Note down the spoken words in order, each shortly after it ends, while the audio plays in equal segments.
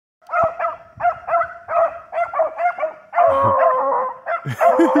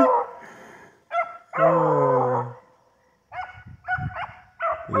You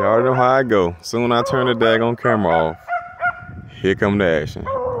already know how I go. Soon I turn the daggone camera off. Here come the action.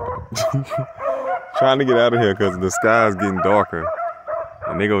 Trying to get out of here because the sky's getting darker.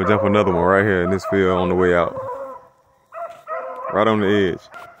 And they gonna jump another one right here in this field on the way out. Right on the edge.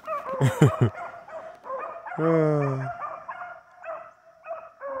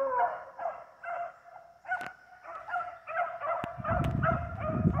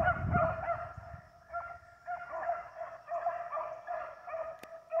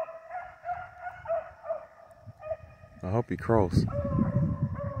 I hope he crossed.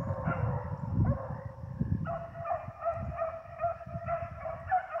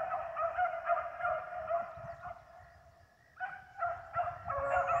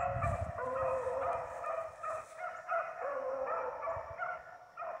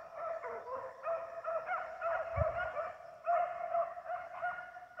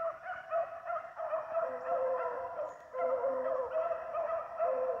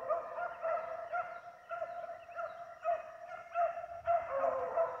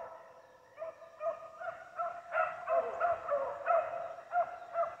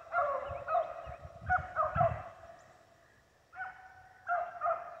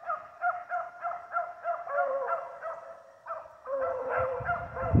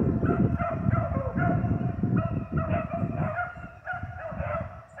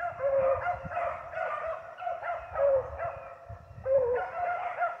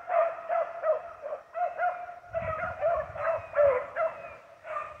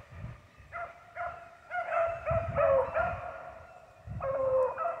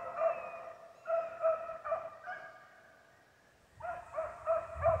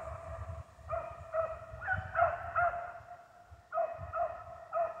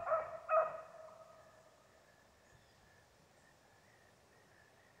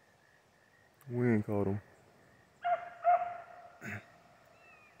 We ain't caught him.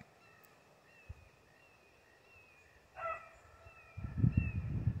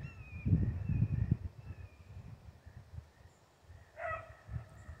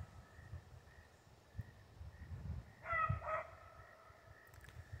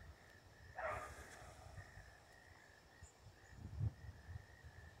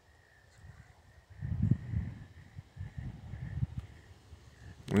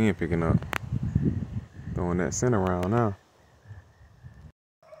 We ain't picking up. Throwing that scent around now.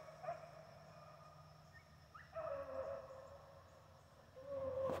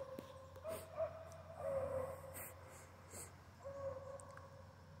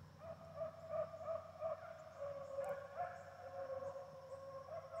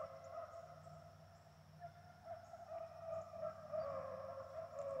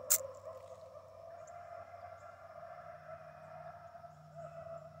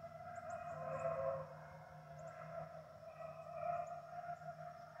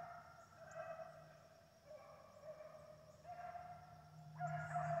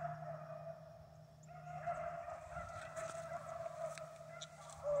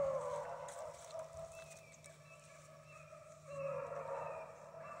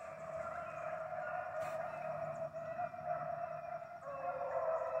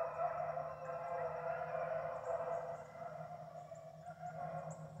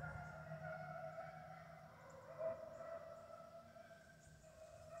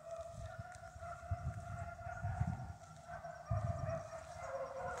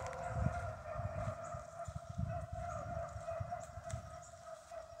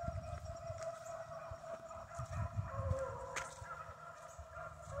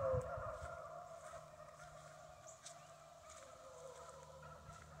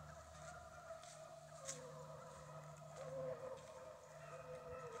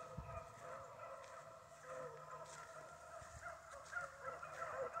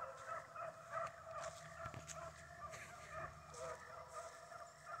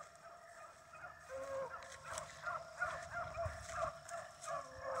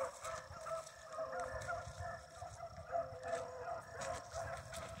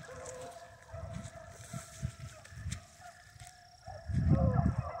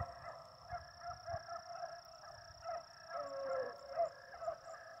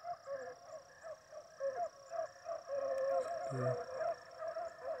 Yeah.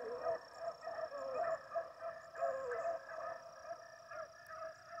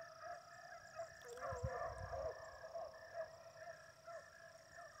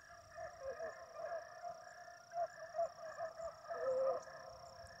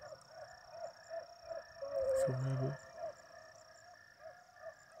 It's a rabbit.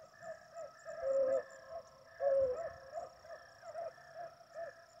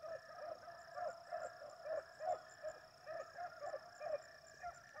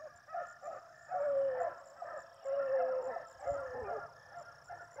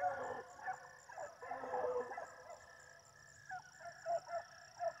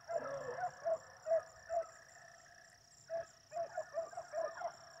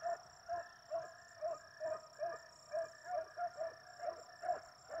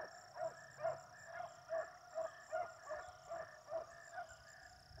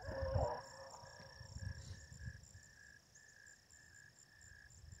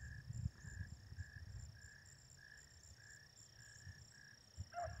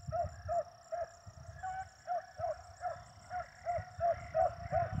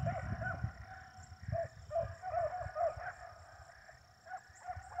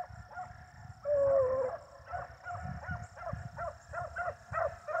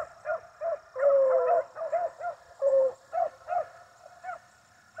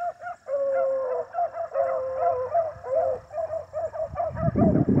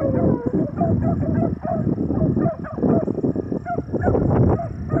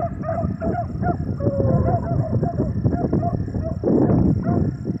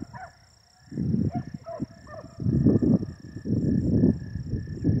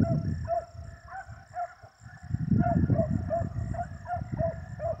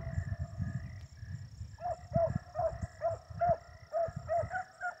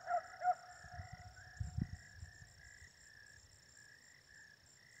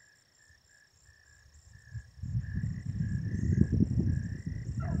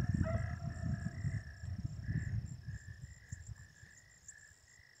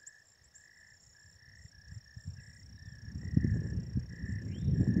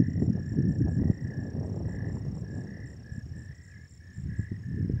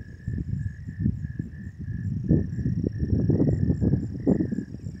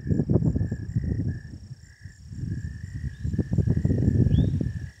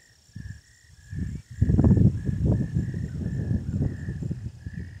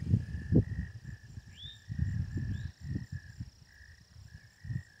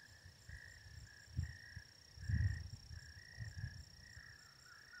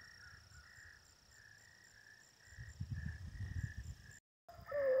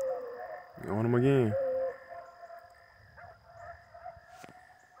 On him again.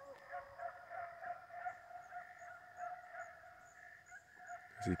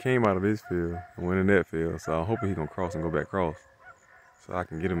 He came out of this field and went in that field, so I'm hoping he gonna cross and go back cross, so I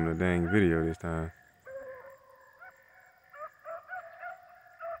can get him in the dang video this time.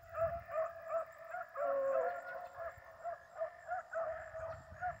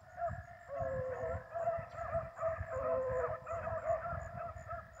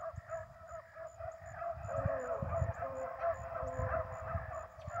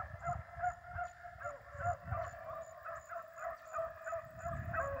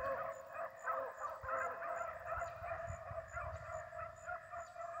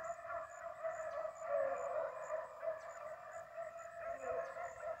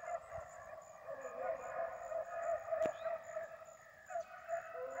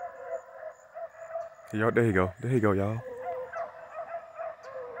 Y'all, there he go. There he go, y'all.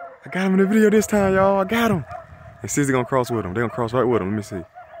 I got him in the video this time, y'all. I got him. And Sissy gonna cross with him. They gonna cross right with him. Let me see.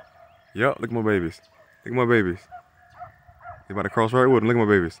 Yup, look at my babies. Look at my babies. They about to cross right with him. Look at my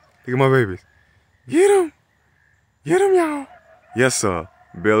babies. Look at my babies. Get him. Get him, y'all. Yes, sir.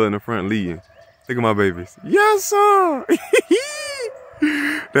 Bella in the front leading. Look at my babies. Yes, sir.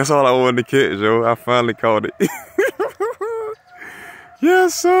 That's all I wanted to catch, yo. I finally caught it.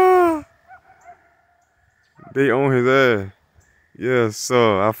 Yes, sir. They on his ass. Yes,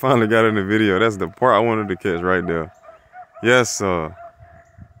 sir. I finally got it in the video. That's the part I wanted to catch right there. Yes, sir.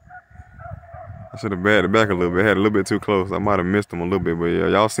 I should have backed it back a little bit. Had a little bit too close. I might have missed him a little bit, but yeah,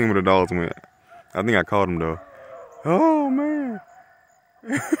 y'all seen where the dogs went. I think I caught him though. Oh man.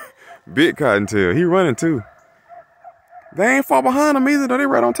 Big cottontail. He running too. They ain't far behind him either though. They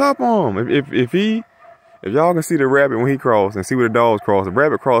right on top of him. If y'all can see the rabbit when he crossed and see where the dogs cross, the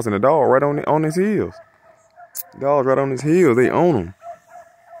rabbit crossing the dog right on his heels. Dogs right on his heels, they own him.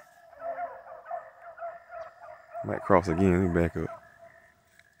 Might cross again, let me back up.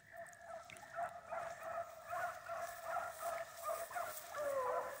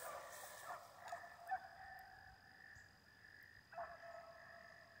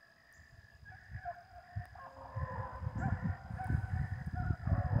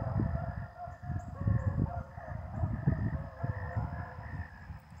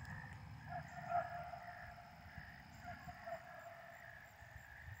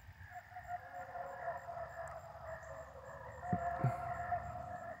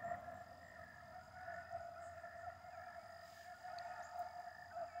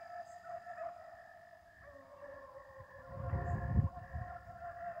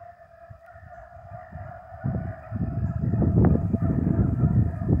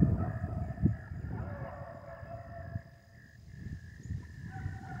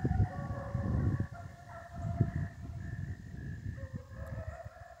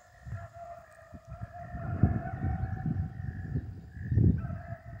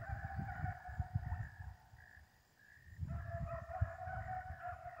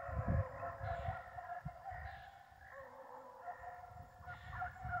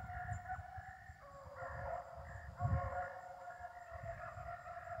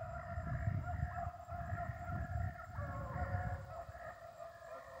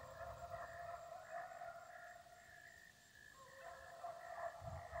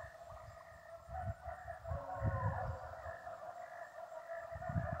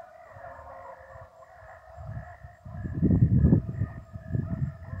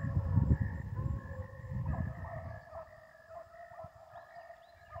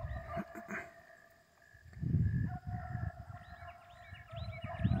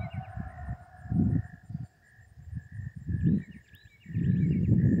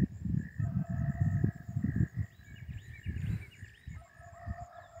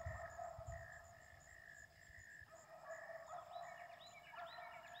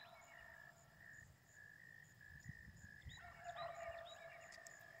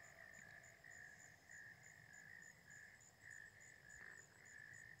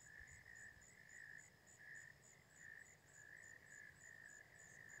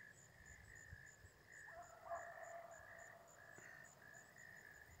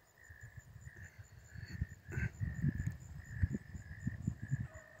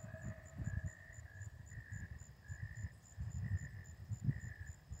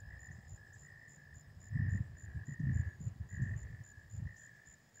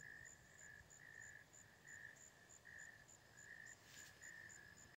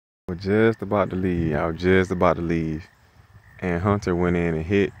 I was just about to leave. And Hunter went in and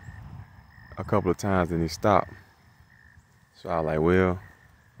hit a couple of times and he stopped. So I was like, well,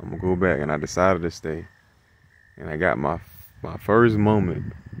 I'm gonna go back, and I decided to stay. And I got my first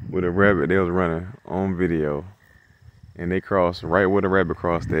moment with a rabbit. They was running on video, and they crossed right where the rabbit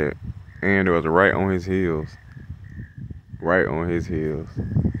crossed at, and it was right on his heels. Right on his heels.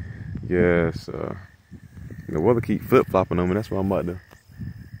 Yes. The weather keep flip flopping on me. That's why I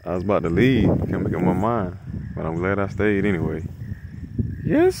was about to leave. Can't make up my mind, but I'm glad I stayed anyway.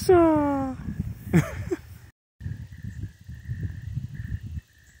 Yes, sir.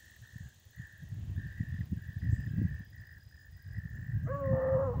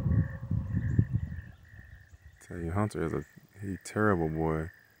 Tell you, Hunter is he terrible boy.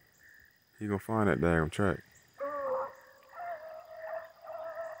 He gonna find that daggone track.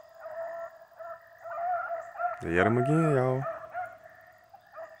 They got him again, y'all.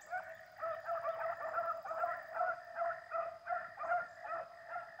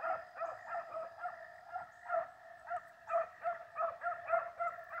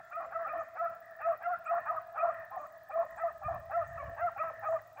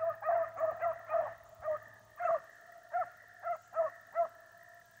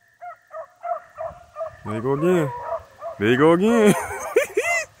 There you go again. There you go again.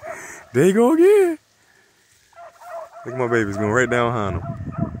 There you go again. Look at my babies going right down behind them.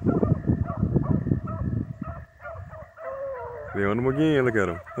 They on them again. Look at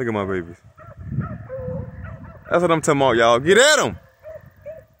them. Look at my babies. That's what I'm talking about, y'all. Get at them.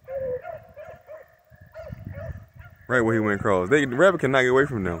 Right where he went across. The rabbit cannot get away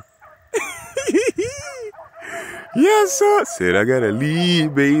from them. Yes, sir. Said I got a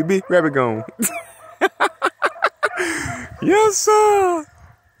lead, baby. Rabbit gone. Yes, sir.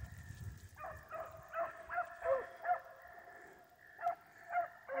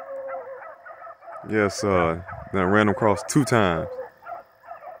 Yes, sir. Then I ran him across 2 times.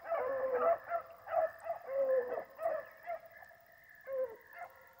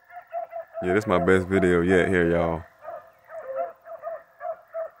 Yeah, this is my best video yet here, y'all.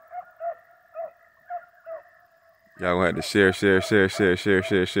 Y'all gonna have to share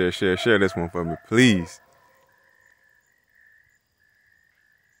this one for me, please.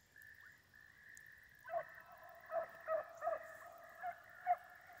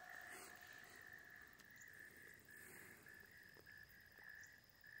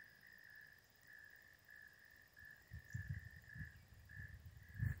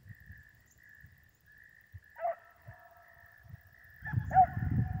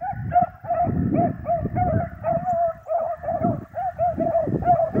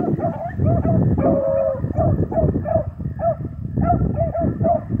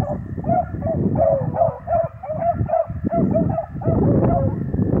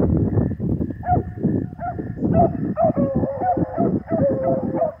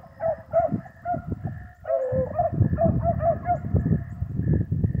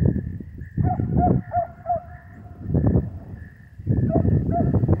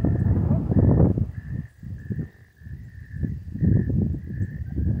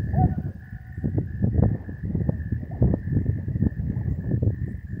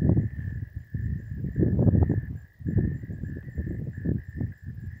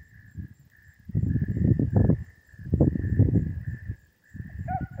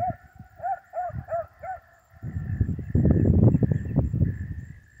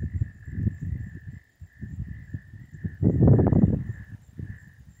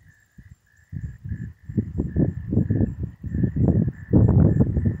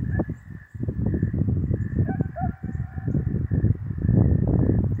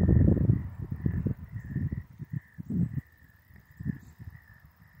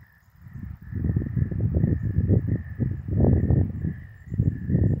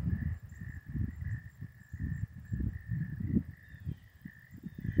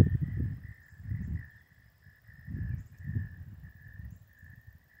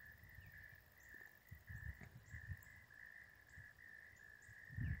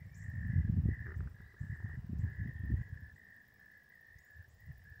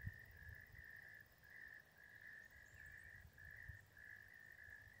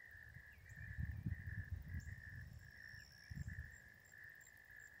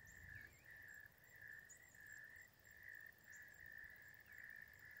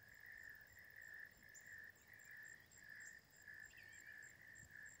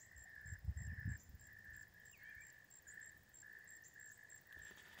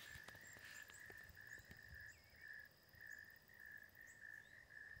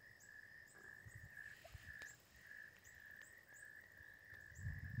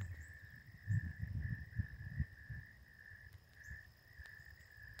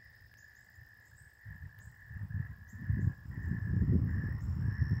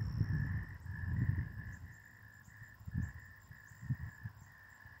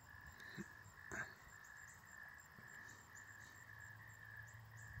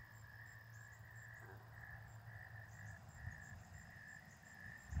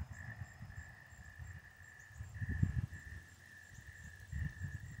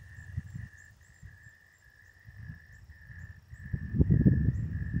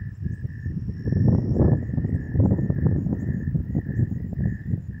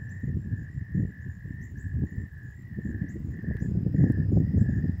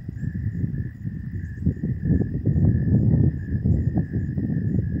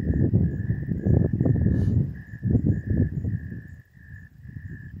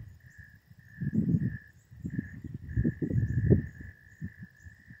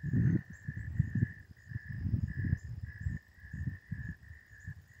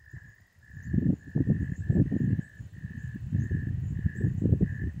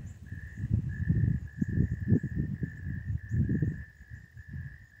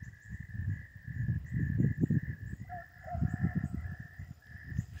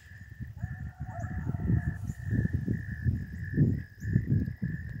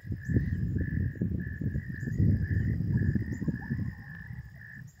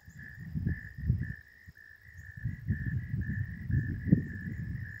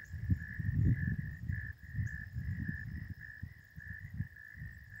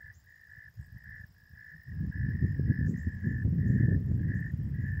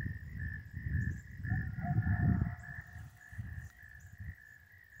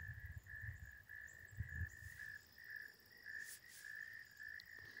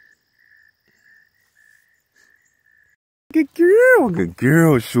 Good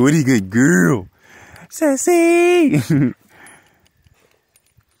girl, shorty, good girl. Sassy. I don't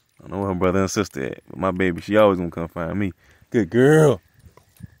know where her brother and sister at, but my baby, she always gonna come find me. Good girl.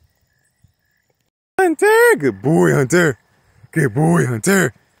 Hunter, good boy, Hunter. Good boy,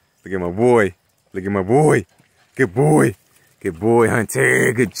 Hunter. Look at my boy. Look at my boy. Good boy. Good boy,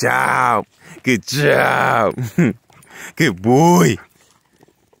 Hunter. Good job. Good job. Good boy.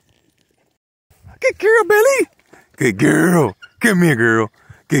 Good girl, Billy. Good girl. Come here, girl.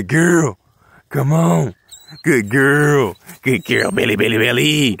 Good girl. Come on. Good girl. Good girl, Billy, Billy,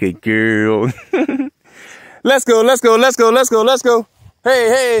 Billy. Good girl. Let's go, let's go, let's go, let's go, let's go. Hey,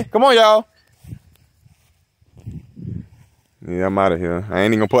 hey, come on, y'all. Yeah, I'm out of here. I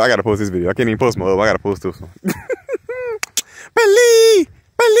ain't even gonna post. I gotta post this video. I can't even post my other. I gotta post this one. Billy!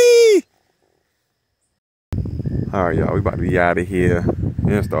 Billy! Alright, y'all. We about to be out of here.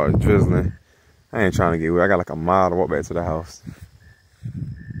 It started drizzling. I ain't trying to get wet. I got like a mile to walk back to the house.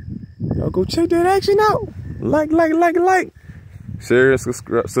 Y'all go check that action out. Like. Share,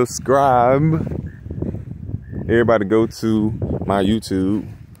 subscribe. Everybody go to my YouTube,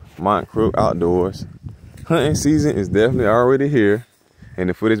 Mont Crook Outdoors. Hunting season is definitely already here. And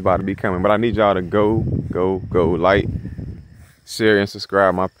the footage about to be coming. But I need y'all to go. Like, share, and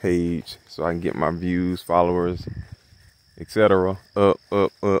subscribe my page so I can get my views, followers, etc. up.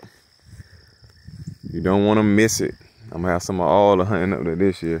 You don't want to miss it. I'm gonna have some of all the hunting up there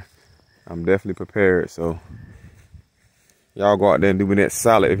this year. I'm definitely prepared, so y'all go out there and do me that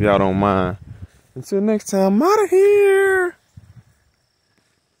solid if y'all don't mind. Until next time, I'm out of here.